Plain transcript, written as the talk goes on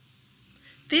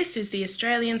This is the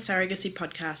Australian Surrogacy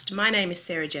Podcast. My name is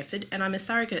Sarah Jefford and I'm a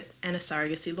surrogate and a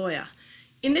surrogacy lawyer.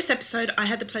 In this episode, I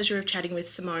had the pleasure of chatting with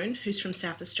Simone, who's from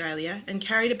South Australia and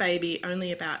carried a baby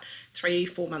only about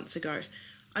 3-4 months ago.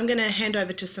 I'm going to hand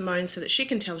over to Simone so that she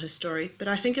can tell her story, but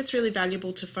I think it's really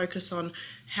valuable to focus on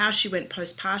how she went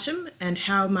postpartum and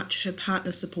how much her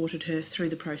partner supported her through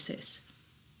the process.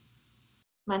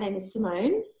 My name is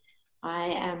Simone. I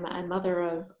am a mother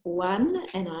of one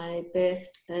and I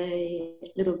birthed a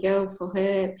little girl for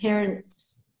her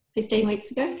parents 15 weeks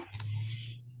ago.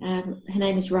 Her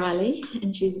name is Riley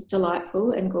and she's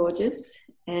delightful and gorgeous,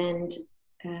 and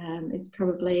it's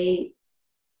probably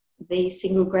the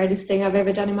single greatest thing I've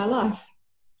ever done in my life.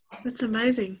 That's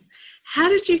amazing. How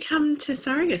did you come to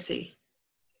surrogacy?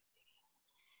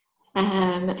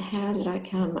 How did I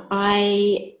come?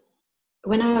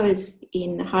 When I was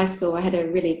in high school, I had a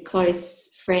really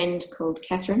close friend called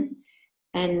Catherine,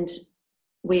 and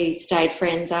we stayed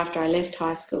friends after I left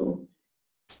high school,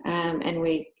 and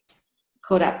we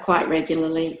caught up quite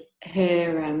regularly.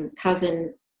 Her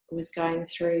cousin was going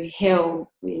through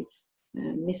hell with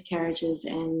miscarriages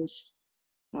and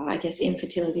I guess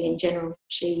infertility in general.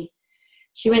 She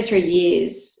went through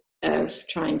years of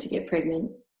trying to get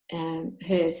pregnant.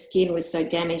 Her skin was so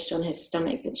damaged on her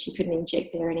stomach that she couldn't inject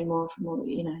there anymore from all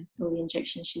the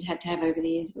injections she'd had to have over the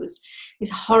years. It was this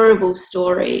horrible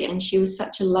story, and she was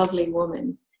such a lovely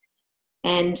woman.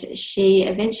 And she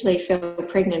eventually fell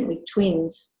pregnant with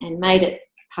twins and made it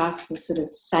past the sort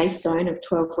of safe zone of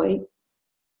 12 weeks.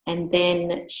 And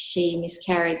then she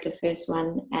miscarried the first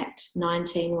one at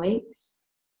 19 weeks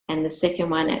and the second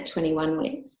one at 21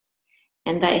 weeks.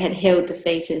 And they had held the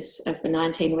fetus of the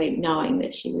 19-week knowing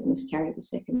that she would miscarry the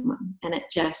second one. And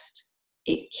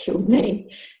it killed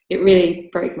me. It really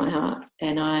broke my heart.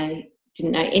 And I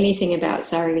didn't know anything about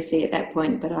surrogacy at that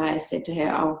point, but I said to her,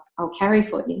 I'll carry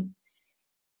for you.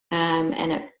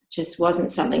 And it just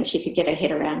wasn't something she could get her head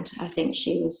around. I think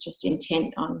she was just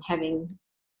intent on having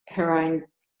her own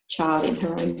child in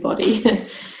her own body.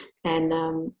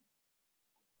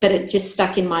 But it just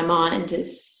stuck in my mind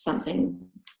as something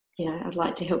I'd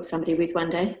like to help somebody with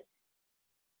one day.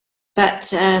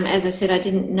 But as I said, I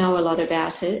didn't know a lot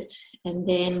about it. And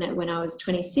then when I was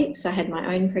 26, I had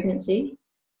my own pregnancy.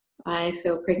 I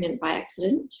fell pregnant by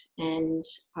accident, and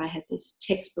I had this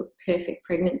textbook perfect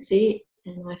pregnancy,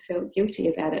 and I felt guilty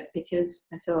about it because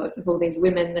I thought of all these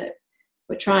women that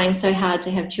were trying so hard to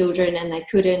have children and they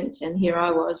couldn't, and here I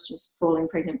was just falling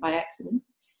pregnant by accident.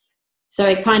 So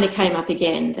it kind of came up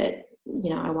again that,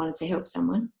 I wanted to help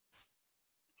someone.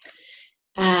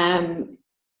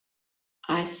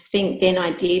 I think then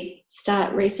I did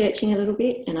start researching a little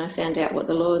bit, and I found out what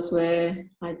the laws were.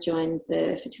 I joined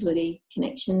the Fertility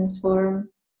Connections Forum,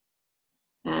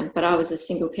 but I was a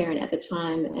single parent at the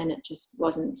time, and it just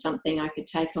wasn't something I could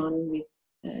take on with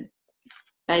a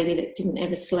baby that didn't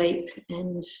ever sleep,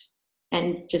 and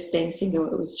just being single,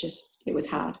 it was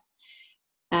hard.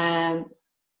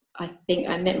 I think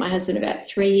I met my husband about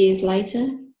 3 years later,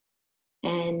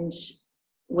 and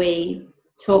we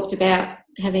talked about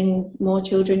having more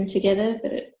children together,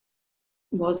 but it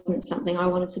wasn't something I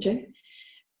wanted to do.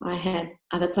 I had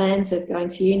other plans of going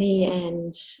to uni,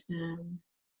 and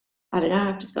I don't know,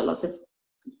 I've just got lots of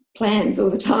plans all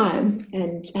the time,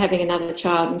 and having another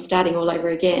child and starting all over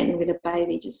again with a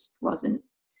baby just wasn't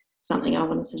something I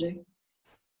wanted to do.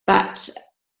 But,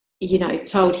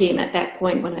 told him at that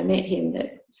point when I met him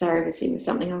that surrogacy was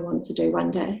something I wanted to do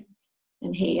one day.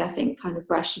 And he, I think, kind of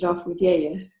brushed it off with,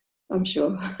 yeah, I'm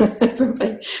sure.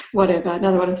 Probably, whatever,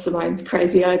 another one of Simone's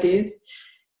crazy ideas.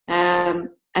 And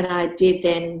I did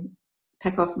then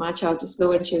pack off my child to school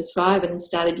when she was 5 and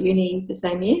started uni the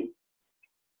same year.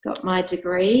 Got my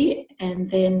degree and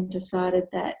then decided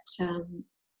that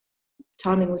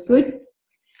timing was good.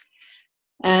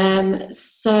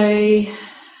 So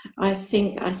I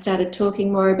think I started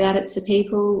talking more about it to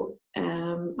people.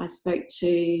 I spoke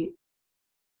to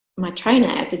my trainer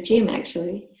at the gym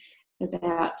actually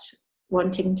about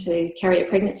wanting to carry a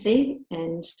pregnancy,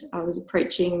 and I was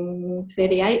approaching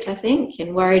 38 I think,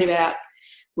 and worried about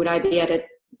would I be able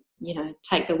to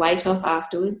take the weight off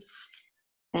afterwards.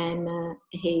 And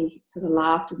he sort of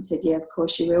laughed and said, yeah, of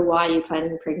course you will, why are you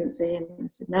planning a pregnancy? And I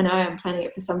said, no, I'm planning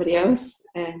it for somebody else.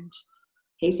 And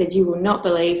he said, you will not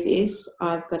believe this,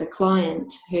 I've got a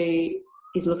client who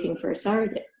is looking for a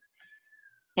surrogate.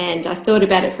 And I thought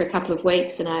about it for a couple of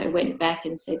weeks, and I went back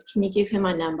and said, can you give her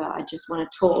my number? I just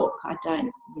want to talk. I don't,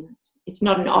 it's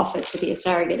not an offer to be a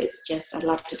surrogate. It's just I'd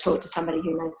love to talk to somebody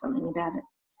who knows something about it.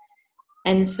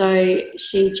 And so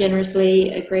she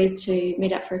generously agreed to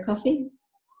meet up for a coffee.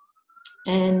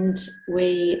 And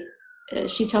we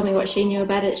she told me what she knew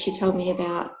about it. She told me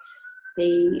about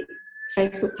the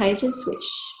Facebook pages, which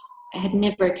had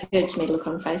never occurred to me to look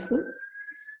on Facebook.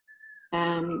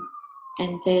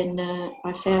 And then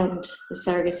I found the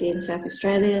surrogacy in South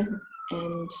Australia,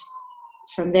 and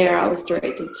from there I was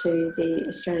directed to the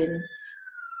Australian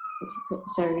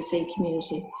surrogacy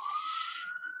community,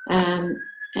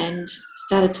 and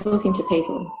started talking to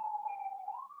people.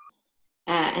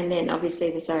 And then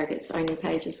obviously the surrogates only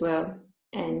page as well.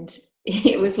 And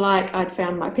it was like I'd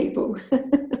found my people.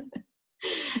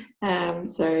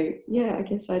 So yeah, I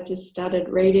guess I just started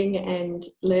reading and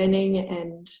learning,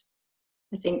 and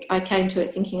I think I came to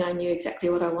it thinking I knew exactly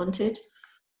what I wanted,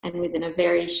 and within a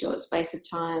very short space of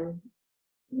time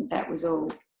that was all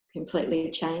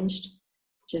completely changed,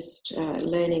 just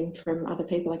learning from other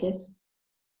people, I guess.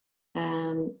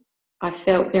 I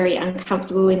felt very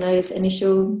uncomfortable in those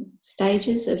initial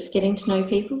stages of getting to know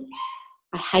people.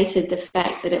 I hated the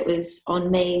fact that it was on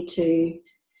me to,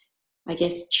 I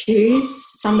guess,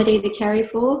 choose somebody to carry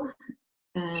for.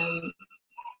 And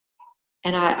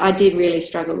I did really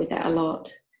struggle with that a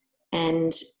lot.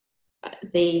 And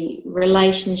the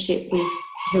relationship with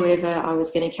whoever I was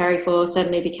going to carry for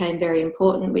suddenly became very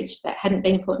important, which that hadn't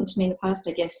been important to me in the past,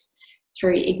 I guess,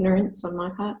 through ignorance on my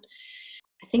part.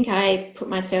 I think I put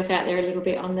myself out there a little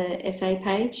bit on the SA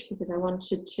page because I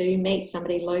wanted to meet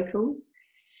somebody local.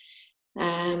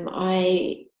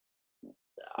 I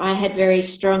had very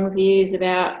strong views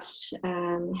about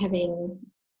having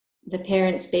the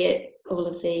parents be at all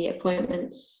of the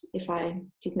appointments if I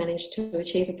did manage to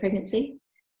achieve a pregnancy.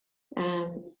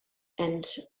 And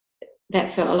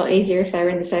that felt a lot easier if they were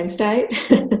in the same state.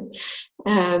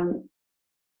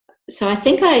 So I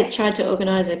think I tried to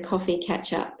organise a coffee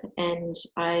catch-up, and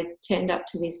I turned up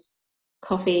to this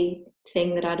coffee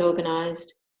thing that I'd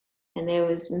organised, and there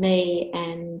was me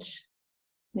and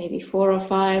maybe 4 or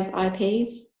 5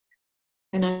 IPs,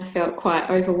 and I felt quite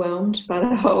overwhelmed by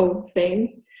the whole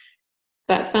thing.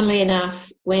 But funnily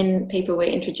enough, when people were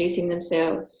introducing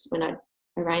themselves, when I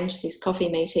arranged this coffee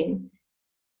meeting,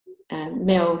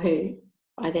 Mel, who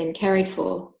I then carried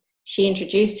for, she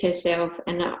introduced herself,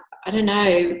 and I don't know,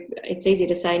 it's easy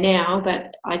to say now,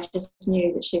 but I just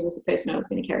knew that she was the person I was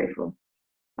going to carry for.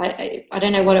 I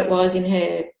don't know what it was in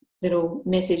her little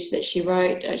message that she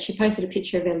wrote. She posted a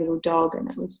picture of her little dog, and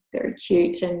it was very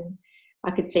cute, and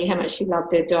I could see how much she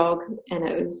loved her dog,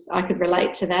 and I could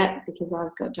relate to that because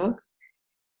I've got dogs.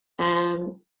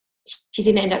 She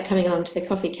didn't end up coming on to the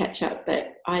coffee catch-up,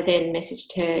 but I then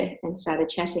messaged her and started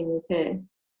chatting with her.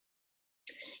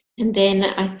 And then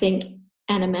I think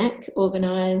Anna Mack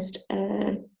organised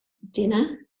a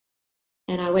dinner,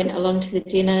 and I went along to the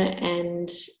dinner,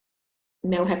 and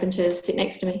Mel happened to sit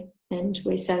next to me, and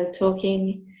we started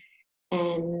talking,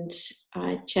 and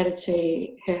I chatted to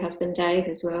her husband Dave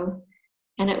as well,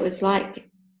 and it was like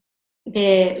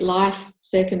their life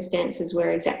circumstances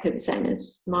were exactly the same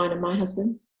as mine and my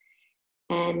husband's,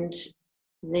 and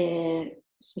their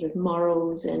sort of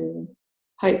morals and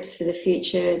hopes for the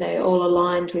future, they all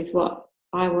aligned with what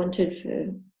I wanted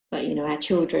for, our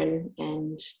children,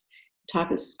 and the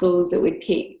type of schools that we'd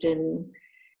picked, and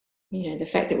the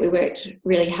fact that we worked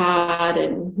really hard,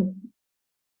 and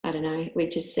I don't know, we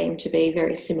just seemed to be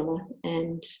very similar.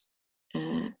 And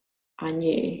I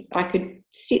knew I could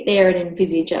sit there and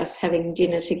envisage us having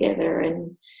dinner together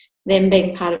and them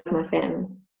being part of my family.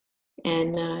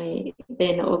 And I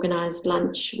then organised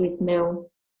lunch with Mel.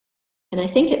 And I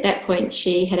think at that point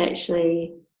she had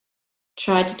actually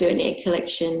tried to do an egg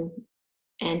collection,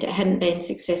 and it hadn't been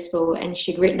successful, and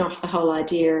she'd written off the whole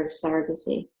idea of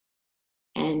surrogacy.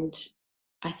 And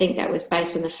I think that was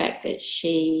based on the fact that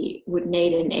she would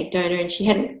need an egg donor, and she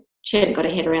hadn't got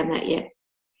her head around that yet.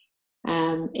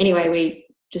 Anyway, we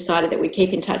decided that we'd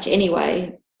keep in touch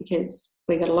anyway because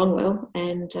we got along well,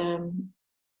 and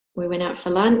we went out for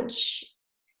lunch.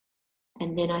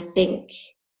 And then I think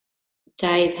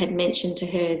Dave had mentioned to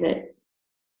her that,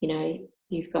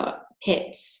 you've got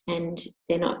pets and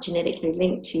they're not genetically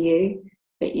linked to you,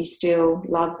 but you still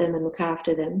love them and look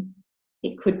after them.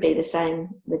 It could be the same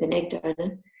with an egg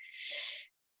donor.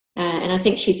 And I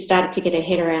think she'd started to get her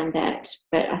head around that,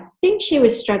 but I think she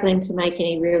was struggling to make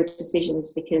any real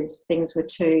decisions because things were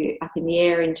too up in the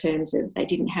air in terms of they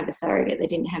didn't have a surrogate, they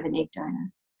didn't have an egg donor.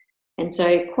 And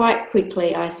so quite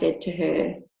quickly I said to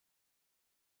her,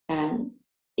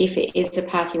 if it is a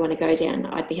path you want to go down,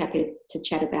 I'd be happy to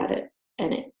chat about it.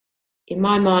 And in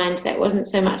my mind, that wasn't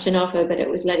so much an offer, but it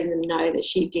was letting them know that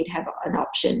she did have an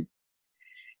option.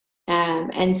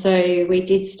 And so we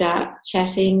did start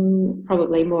chatting,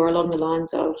 probably more along the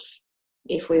lines of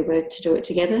if we were to do it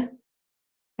together,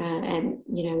 and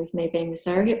with me being the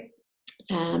surrogate.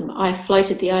 I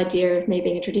floated the idea of me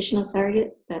being a traditional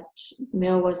surrogate, but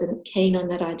Mel wasn't keen on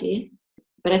that idea.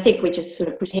 But I think we just sort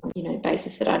of pretend,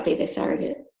 basis that I'd be their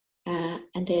surrogate.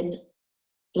 And then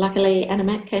luckily Anna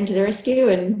Mac came to the rescue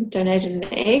and donated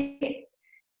an egg.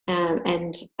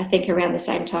 And I think around the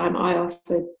same time I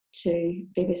offered to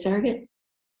be the surrogate.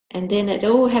 And then it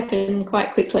all happened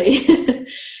quite quickly.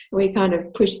 We kind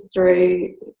of pushed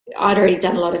through. I'd already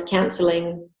done a lot of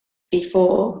counselling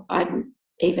before I'd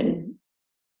even,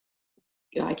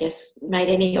 I guess, made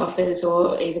any offers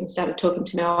or even started talking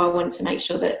to Mel. I wanted to make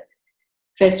sure that,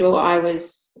 first of all, I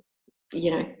was,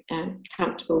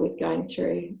 comfortable with going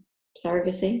through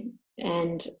surrogacy,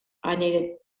 and I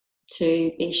needed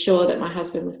to be sure that my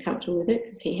husband was comfortable with it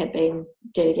because he had been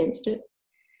dead against it.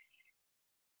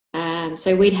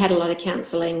 So we'd had a lot of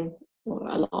counselling,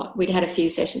 we'd had a few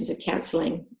sessions of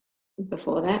counselling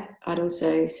before that. I'd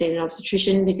also seen an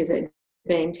obstetrician because it had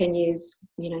been 10 years,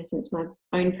 since my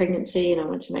own pregnancy, and I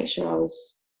wanted to make sure I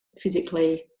was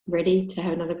physically ready to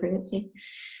have another pregnancy.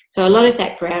 So a lot of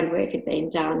that groundwork had been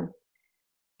done.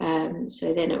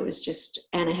 So then it was just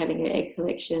Anna having her egg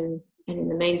collection, and in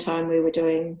the meantime we were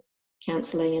doing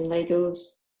counselling and legals.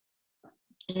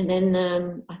 And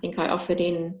then I think I offered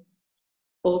in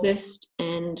August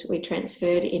and we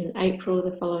transferred in April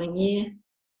the following year,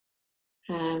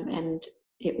 and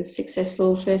it was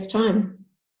successful first time.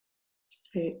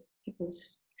 So it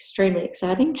was extremely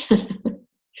exciting.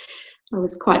 I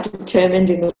was quite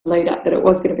determined in the lead up that it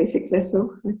was going to be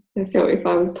successful. I felt if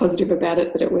I was positive about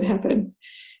it that it would happen,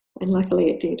 and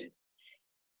luckily it did.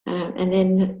 And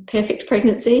then perfect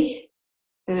pregnancy,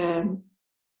 a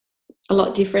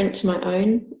lot different to my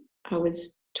own. I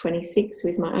was 26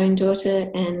 with my own daughter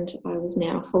and I was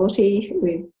now 40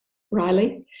 with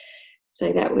Riley.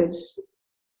 So that was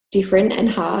different and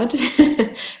hard,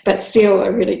 but still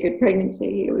a really good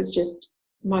pregnancy. It was just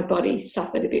my body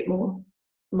suffered a bit more.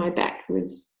 My back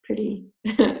was pretty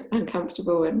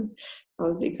uncomfortable and I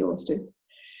was exhausted.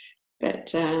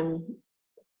 But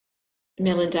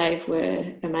Mel and Dave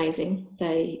were amazing.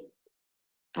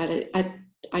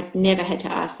 I'd never had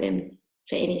to ask them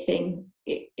for anything.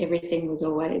 Everything was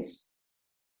always,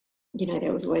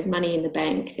 there was always money in the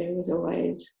bank. There was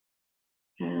always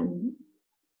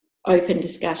open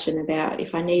discussion about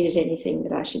if I needed anything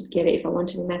that I should get it. If I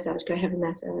wanted a massage, go have a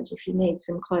massage. If you need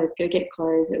some clothes, go get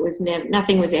clothes. It was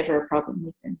nothing was ever a problem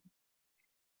with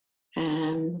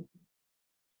them.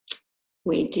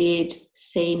 We did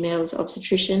see Mel's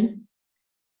obstetrician,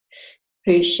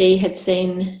 who she had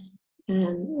seen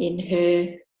in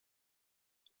her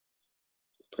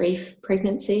brief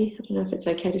pregnancy. I don't know if it's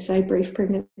okay to say brief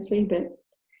pregnancy, but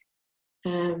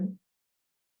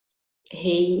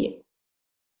he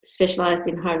specialised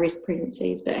in high-risk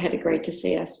pregnancies but had agreed to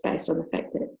see us based on the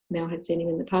fact that Mel had seen him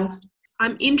in the past.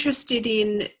 I'm interested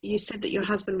in, you said that your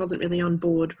husband wasn't really on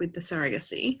board with the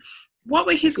surrogacy. What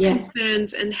were his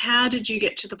concerns and how did you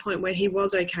get to the point where he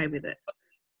was okay with it?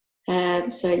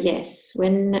 So yes,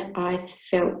 when I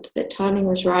felt that timing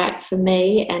was right for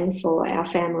me and for our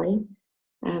family,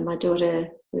 my daughter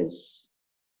was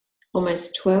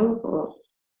almost 12,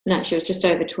 she was just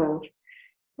over 12.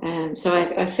 So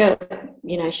I felt,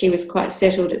 she was quite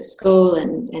settled at school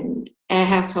and our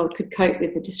household could cope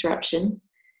with the disruption.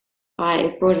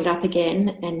 I brought it up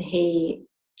again and he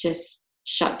just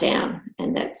shut down,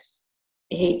 and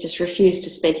he just refused to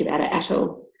speak about it at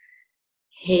all.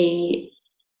 He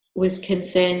was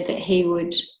concerned that he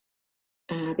would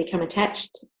become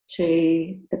attached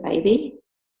to the baby.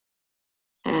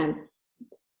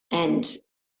 And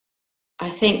I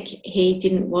think he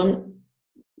didn't want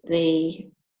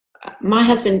my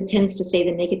husband tends to see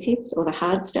the negatives or the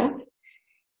hard stuff.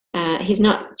 He's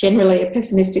not generally a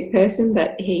pessimistic person,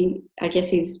 but I guess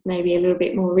he's maybe a little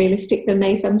bit more realistic than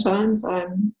me sometimes.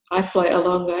 I float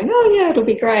along going, oh yeah, it'll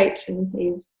be great. And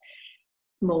he's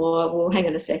more, well, hang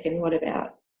on a second, what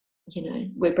about,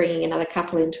 we're bringing another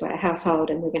couple into our household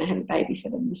and we're going to have a baby for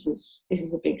them. This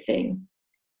is a big thing.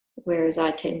 Whereas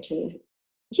I tend to,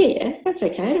 yeah, that's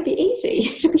okay, it'll be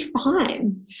easy, it'll be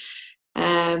fine.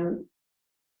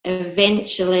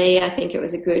 Eventually, I think it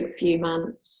was a good few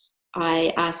months,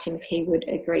 I asked him if he would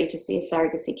agree to see a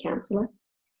surrogacy counsellor.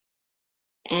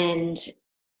 And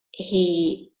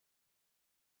he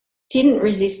didn't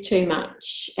resist too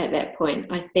much at that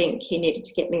point. I think he needed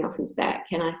to get me off his back,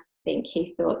 and I think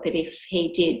he thought that if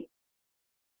he did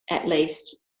at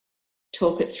least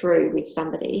talk it through with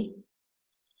somebody,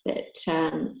 that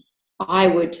I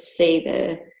would see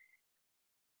the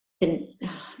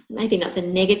maybe not the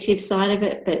negative side of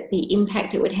it, but the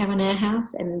impact it would have on our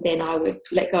house, and then I would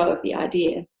let go of the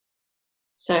idea.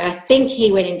 So I think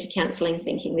he went into counselling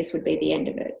thinking this would be the end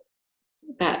of it.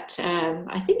 But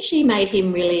I think she made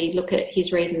him really look at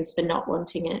his reasons for not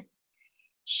wanting it.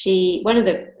 One of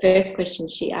the first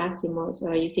questions she asked him was,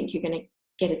 "Oh, you think you're going to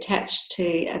get attached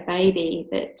to a baby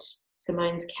that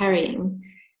Simone's carrying?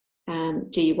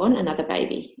 Do you want another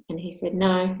baby?" And he said,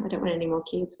 "No, I don't want any more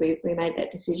kids. We made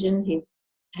that decision. He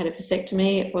had a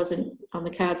vasectomy. It wasn't on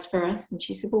the cards for us." And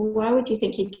she said, "Well, why would you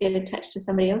think he'd get attached to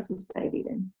somebody else's baby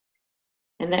then?"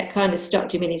 And that kind of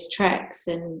stopped him in his tracks.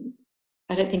 And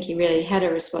I don't think he really had a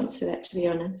response for that, to be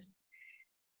honest.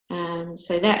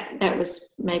 So that was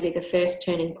maybe the first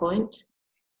turning point.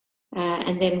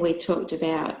 And then we talked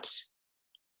about,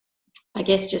 I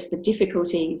guess, just the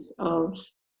difficulties of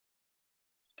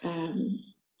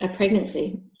a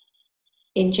pregnancy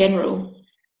in general.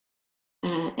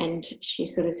 And she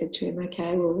sort of said to him,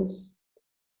 "Okay, well,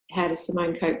 how does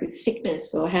Simone cope with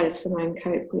sickness? Or how does Simone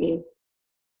cope with,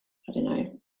 I don't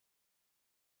know,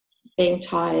 being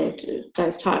tired,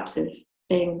 those types of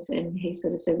things?" And he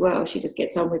sort of said, "Well, she just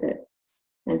gets on with it."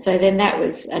 And so then that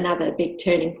was another big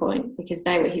turning point, because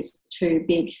they were his two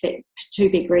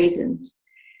big reasons.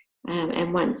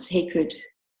 And once he could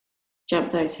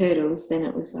jump those hurdles, then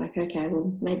it was like, okay,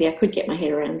 well, maybe I could get my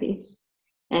head around this.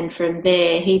 And from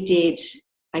there, he did,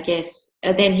 I guess,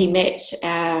 then he met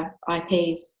our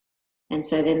IPs. And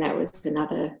so then that was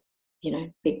another,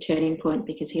 big turning point,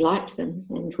 because he liked them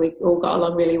and we all got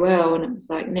along really well. And it was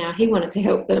like, now he wanted to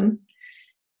help them.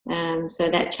 So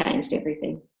that changed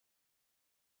everything.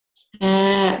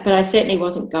 But I certainly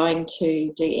wasn't going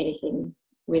to do anything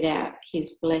without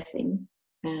his blessing.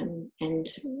 And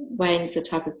Wayne's the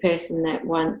type of person that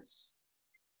once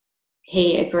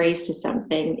he agrees to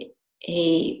something,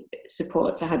 he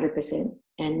supports 100%,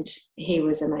 and he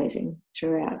was amazing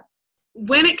throughout.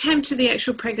 When it came to the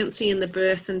actual pregnancy and the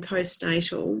birth and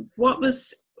postnatal, what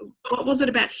was it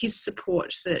about his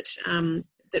support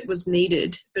that was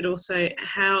needed, but also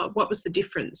what was the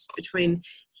difference between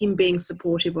him being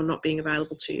supportive or not being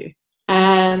available to you?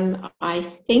 I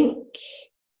think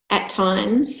at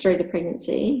times through the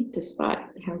pregnancy, despite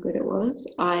how good it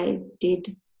was, I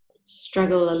did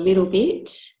struggle a little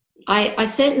bit. I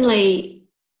certainly,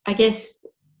 I guess,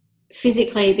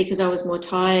 physically, because I was more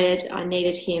tired, I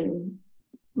needed him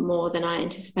more than I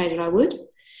anticipated I would.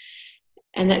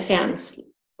 And that sounds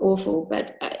awful,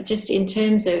 but just in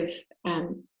terms of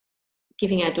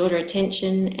giving our daughter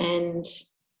attention and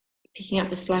picking up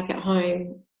the slack at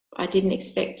home, I didn't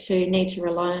expect to need to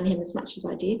rely on him as much as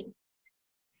I did.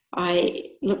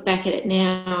 I look back at it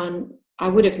now and I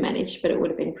would have managed, but it would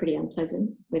have been pretty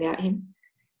unpleasant without him.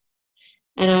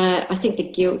 And I think the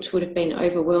guilt would have been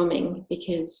overwhelming,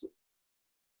 because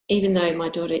even though my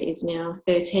daughter is now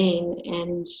 13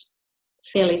 and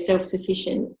fairly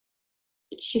self-sufficient,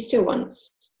 she still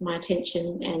wants my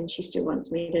attention, and she still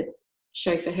wants me to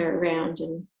chauffeur her around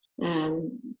and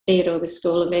be at all the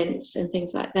school events and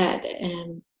things like that.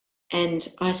 And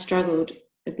I struggled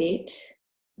a bit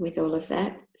with all of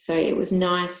that. So it was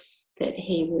nice that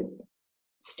he would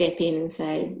step in and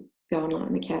say, "Go and lie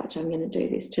on the couch, I'm going to do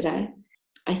this today."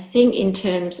 I think in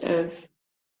terms of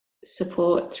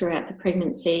support throughout the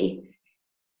pregnancy,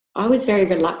 I was very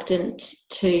reluctant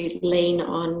to lean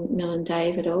on Mel and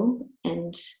Dave at all,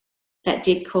 and that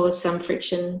did cause some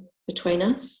friction between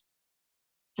us.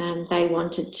 They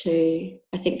wanted to,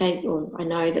 I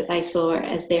know that they saw it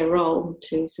as their role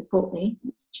to support me,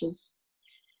 which is,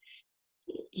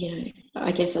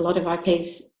 I guess a lot of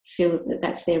IPs feel that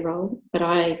that's their role, but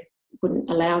I wouldn't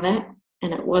allow that.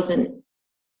 And it wasn't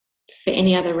for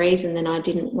any other reason than I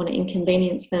didn't want to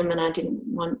inconvenience them, and I didn't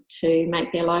want to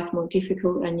make their life more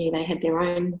difficult. I knew they had their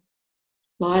own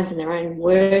lives and their own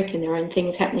work and their own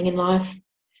things happening in life,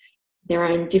 their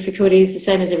own difficulties, the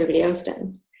same as everybody else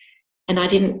does. And I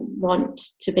didn't want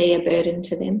to be a burden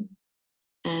to them.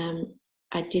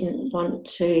 I didn't want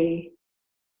to,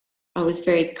 I was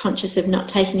very conscious of not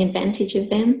taking advantage of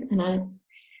them. And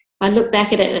I look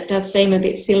back at it and it does seem a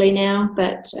bit silly now,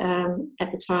 but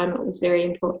at the time it was very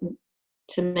important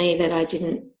to me that I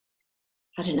didn't,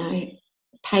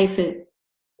 pay for,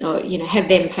 or, have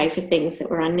them pay for things that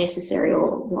were unnecessary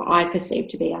or what I perceived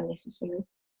to be unnecessary.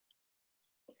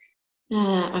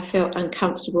 I felt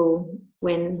uncomfortable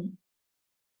when,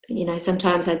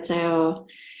 sometimes I'd say,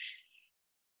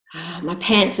 my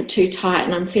pants are too tight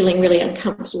and I'm feeling really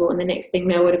uncomfortable, and the next thing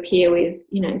Mel would appear with,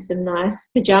 some nice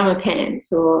pajama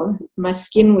pants, or my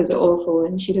skin was awful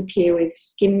and she'd appear with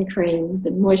skin creams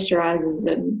and moisturisers,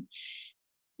 and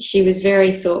she was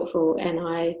very thoughtful, and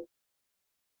I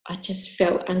just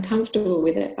felt uncomfortable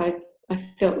with it. I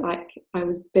felt like I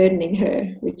was burdening her,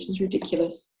 which is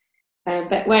ridiculous.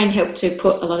 But Wayne helped to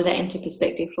put a lot of that into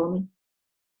perspective for me.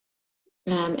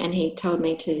 And he told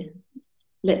me to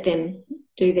let them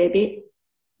do their bit,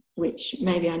 which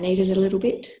maybe I needed a little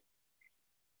bit.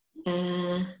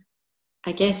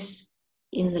 I guess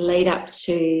in the lead up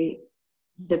to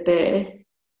the birth,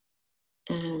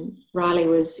 Riley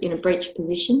was in a breech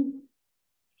position,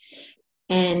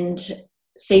 and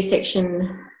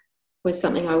C-section was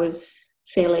something I was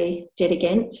fairly dead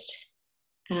against.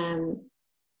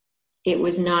 It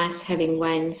was nice having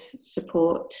Wayne's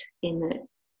support in that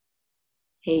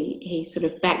he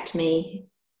sort of backed me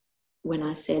when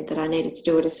I said that I needed to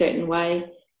do it a certain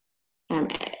way,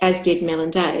 as did Mel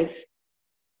and Dave.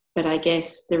 But I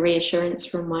guess the reassurance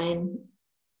from Wayne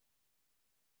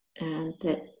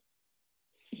that,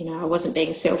 you know, I wasn't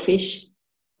being selfish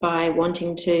by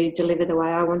wanting to deliver the way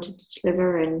I wanted to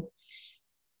deliver, and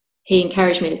he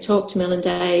encouraged me to talk to Mel and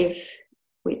Dave,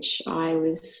 which I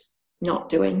was not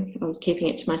doing. I was keeping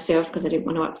it to myself because I didn't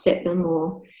want to upset them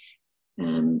or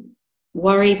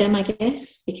worry them, I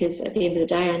guess, because at the end of the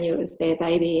day I knew it was their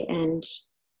baby, and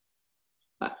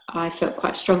I felt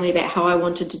quite strongly about how I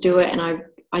wanted to do it, and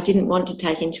I didn't want to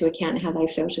take into account how they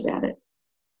felt about it,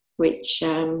 which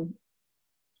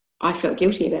I felt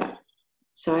guilty about.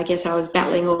 So I guess I was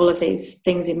battling all of these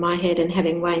things in my head, and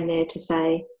having Wayne there to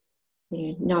say,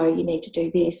 you know, no, you need to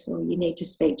do this, or you need to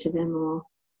speak to them, or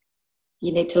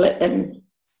you need to let them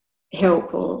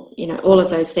help, or, you know, all of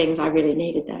those things. I really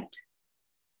needed that.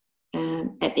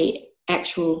 At the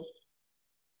actual,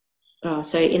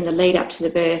 so in the lead up to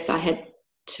the birth, I had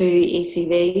 2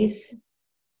 ECVs.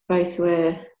 Both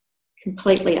were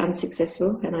completely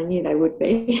unsuccessful, and I knew they would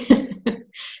be.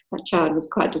 That child was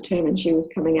quite determined she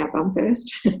was coming out bum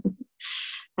first.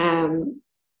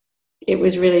 It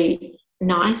was really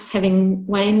nice having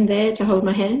Wayne there to hold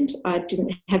my hand. I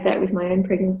didn't have that with my own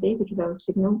pregnancy because I was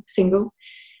single.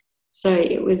 So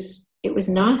it was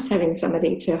nice having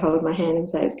somebody to hold my hand and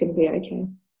say it's going to be okay,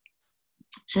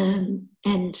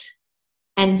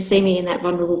 and see me in that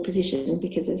vulnerable position,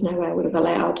 because there's no way I would have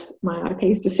allowed my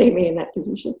IPs to see me in that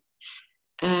position.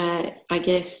 I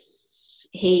guess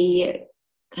he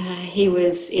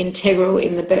was integral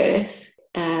in the birth.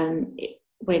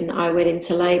 When I went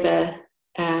into labour,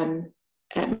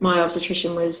 my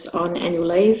obstetrician was on annual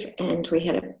leave, and we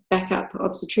had a backup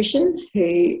obstetrician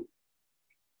who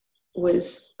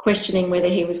was questioning whether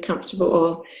he was comfortable,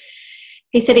 or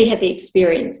he said he had the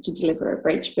experience to deliver a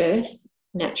breech birth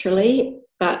naturally,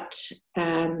 but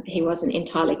he wasn't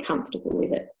entirely comfortable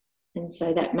with it. And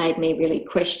so that made me really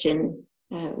question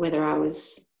whether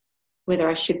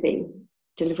I should be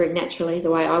delivering naturally the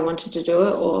way I wanted to do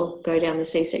it, or go down the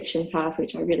C-section path,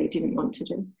 which I really didn't want to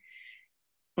do.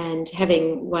 And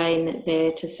having Wayne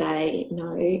there to say,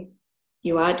 no,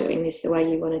 you are doing this the way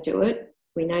you want to do it.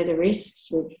 We know the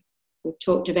risks. We've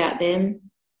talked about them.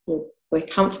 We're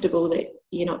comfortable that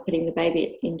you're not putting the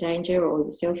baby in danger or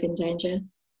yourself in danger.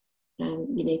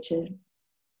 You need to,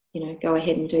 you know, go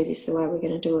ahead and do this the way we're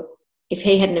going to do it. If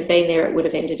he hadn't have been there, it would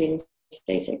have ended in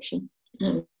C-section.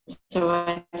 So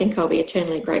I think I'll be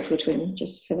eternally grateful to him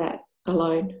just for that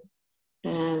alone.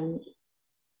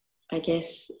 I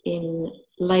guess in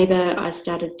labour, I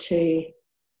think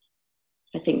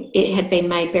it had been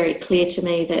made very clear to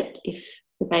me that if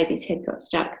the baby's head got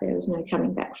stuck, there was no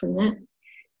coming back from that.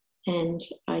 And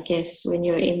I guess when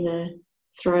you're in the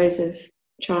throes of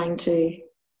trying to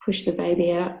push the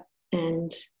baby out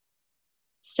and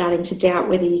starting to doubt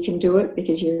whether you can do it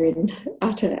because you're in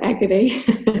utter agony,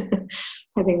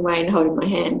 having Wayne holding my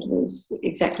hand was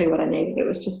exactly what I needed. It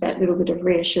was just that little bit of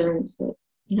reassurance that,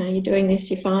 you know, you're doing this,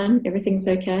 you're fine, everything's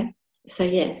okay. So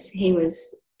yes, he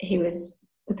was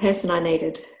the person I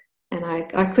needed, and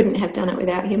I couldn't have done it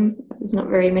without him. There's not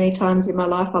very many times in my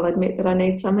life I'll admit that I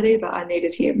need somebody, but I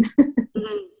needed him.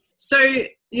 So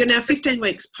you're now 15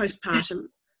 weeks postpartum.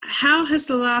 How has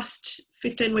the last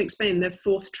 15 weeks been, the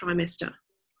 4th trimester?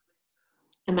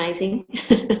 Amazing.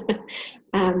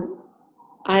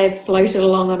 I've floated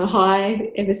along on a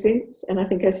high ever since, and I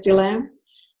think I still am.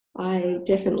 I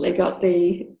definitely got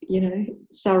the, you know,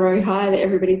 surro-high that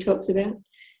everybody talks about.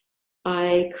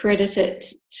 I credit it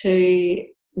to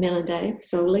Mel and Dave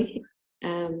solely.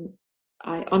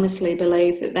 I honestly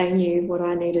believe that they knew what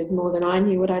I needed more than I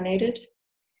knew what I needed.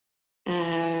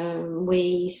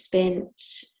 We spent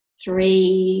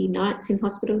 3 nights in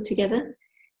hospital together.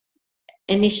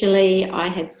 Initially, I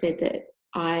had said that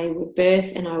I would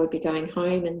birth and I would be going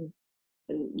home, and,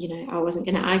 you know, I wasn't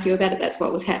going to argue about it. That's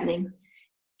what was happening.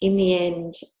 In the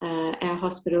end, our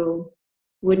hospital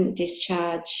wouldn't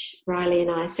discharge Riley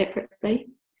and I separately.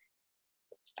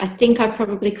 I think I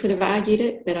probably could have argued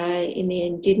it, but I, in the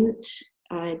end, didn't.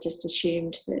 I just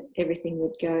assumed that everything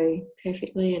would go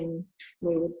perfectly and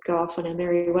we would go off on our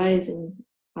merry ways and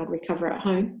I'd recover at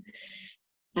home.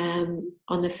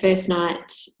 On the first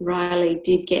night, Riley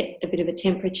did get a bit of a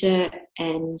temperature,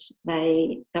 and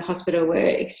the hospital were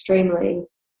extremely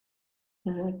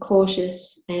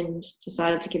cautious and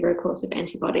decided to give her a course of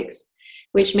antibiotics,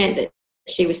 which meant that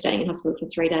she was staying in hospital for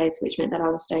 3 days, which meant that I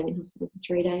was staying in hospital for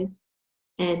 3 days.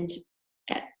 And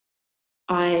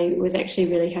I was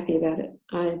actually really happy about it.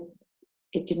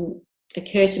 It didn't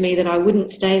occur to me that I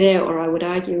wouldn't stay there or I would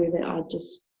argue with it. I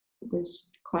just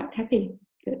was quite happy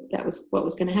that was what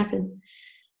was going to happen.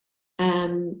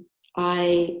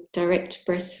 I direct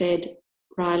breastfed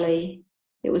Riley.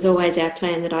 It was always our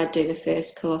plan that I'd do the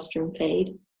first colostrum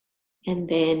feed, and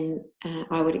then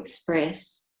I would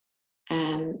express.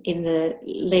 In the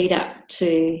lead up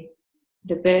to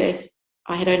the birth,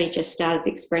 I had only just started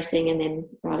expressing, and then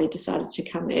Riley decided to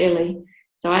come early.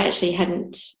 So I actually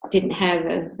didn't have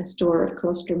a store of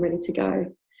colostrum ready to go.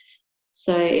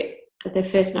 So the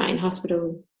first night in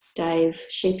hospital, Dave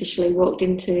sheepishly walked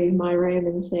into my room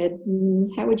and said,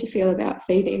 "How would you feel about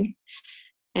feeding?"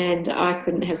 And I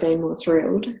couldn't have been more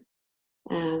thrilled.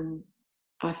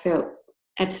 I felt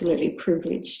absolutely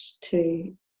privileged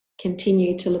to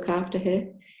continue to look after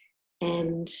her.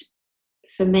 And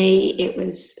for me, it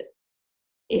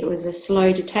was a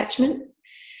slow detachment.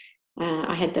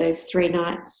 I had those 3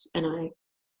 nights and I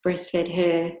breastfed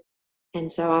her,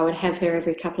 and so I would have her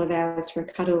every couple of hours for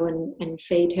a cuddle and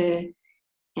feed her,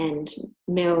 and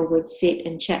Mel would sit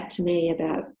and chat to me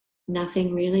about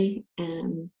nothing really,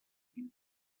 and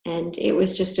it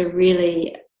was just a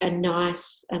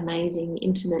nice, amazing,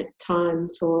 intimate time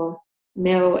for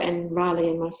Mel and Riley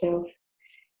and myself.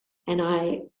 And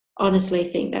I honestly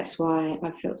think that's why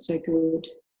I felt so good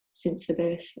since the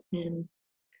birth. And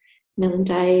Mel and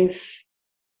Dave,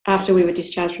 after we were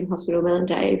discharged from hospital, Mel and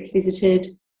Dave visited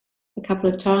a couple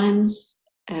of times.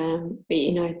 But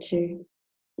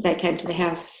they came to the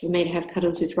house for me to have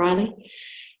cuddles with Riley,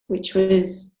 which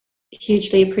was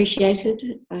hugely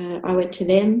appreciated. I went to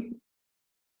them,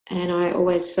 and I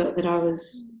always felt that I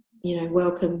was,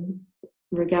 welcome,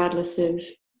 regardless of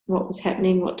what was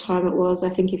happening, what time it was. I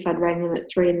think if I'd rang them at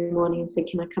 3 a.m. and said,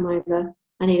 "Can I come over?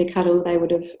 I need a cuddle," they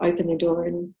would have opened their door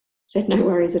and said no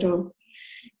worries at all.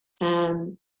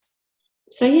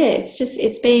 So yeah,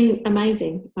 it's been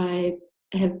amazing. I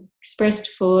have expressed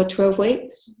for 12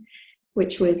 weeks,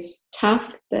 which was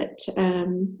tough, but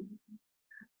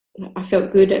I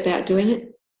felt good about doing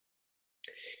it.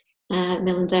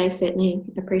 Mel and Dave certainly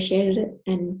appreciated it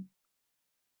and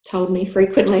told me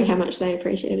frequently how much they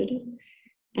appreciated it.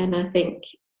 And I think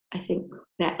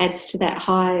that adds to that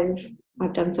high of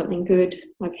I've done something good,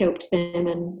 I've helped them,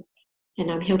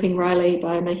 and I'm helping Riley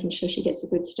by making sure she gets a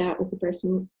good start with the breast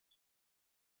milk.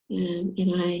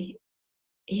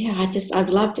 I've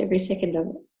loved every second of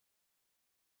it.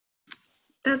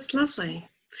 That's lovely.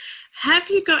 Have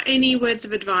you got any words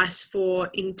of advice for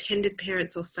intended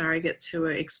parents or surrogates who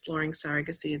are exploring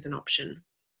surrogacy as an option?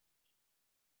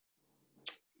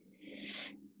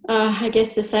 I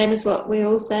guess the same as what we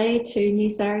all say to new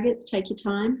surrogates: take your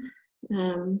time.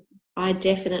 I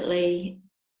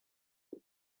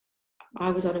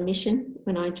was on a mission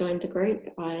when I joined the group.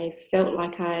 I felt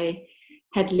like I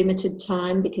had limited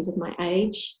time because of my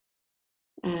age.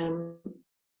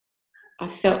 I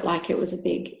felt like it was a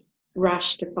big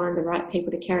rush to find the right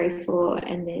people to carry for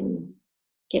and then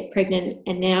get pregnant.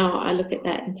 And now I look at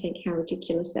that and think how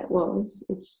ridiculous that was.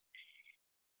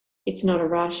 It's not a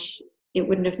rush. It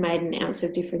wouldn't have made an ounce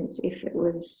of difference if it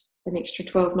was an extra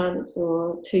 12 months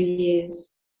or 2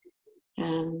 years.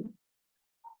 I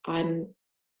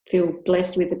feel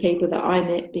blessed with the people that I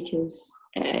met because,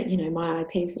 my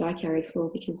IPs that I carried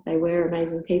for, because they were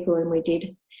amazing people and we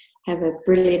did have a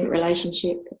brilliant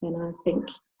relationship. And I think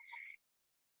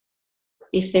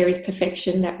if there is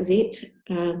perfection, that was it.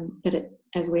 But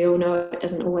as we all know, it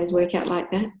doesn't always work out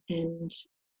like that. And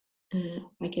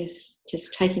I guess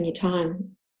just taking your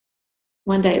time.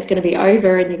 One day it's going to be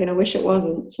over and you're going to wish it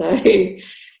wasn't. So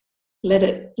let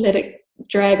it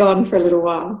drag on for a little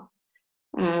while.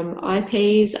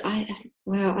 IPs, I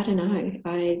don't know.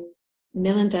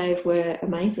 Mel and Dave were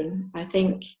amazing. I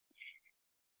think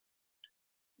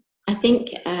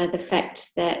the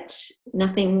fact that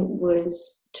nothing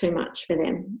was too much for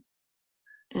them.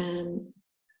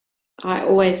 I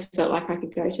always felt like I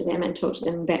could go to them and talk to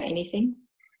them about anything.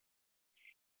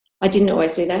 I didn't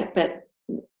always do that, but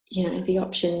the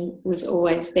option was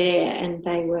always there, and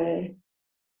they were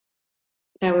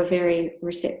very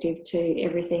receptive to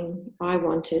everything I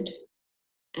wanted,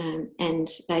 and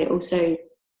they also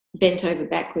bent over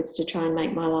backwards to try and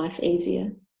make my life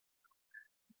easier.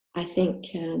 I think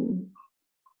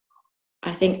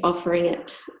offering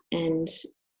it and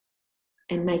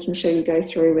and making sure you go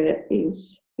through with it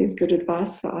is good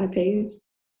advice for IPs.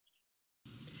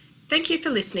 Thank you for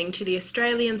listening to the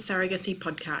Australian Surrogacy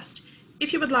Podcast.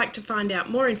 If you would like to find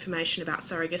out more information about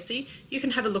surrogacy, you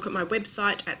can have a look at my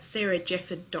website at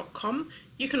sarahjefford.com.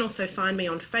 You can also find me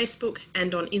on Facebook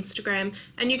and on Instagram,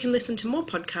 and you can listen to more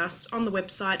podcasts on the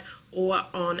website or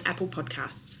on Apple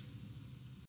Podcasts.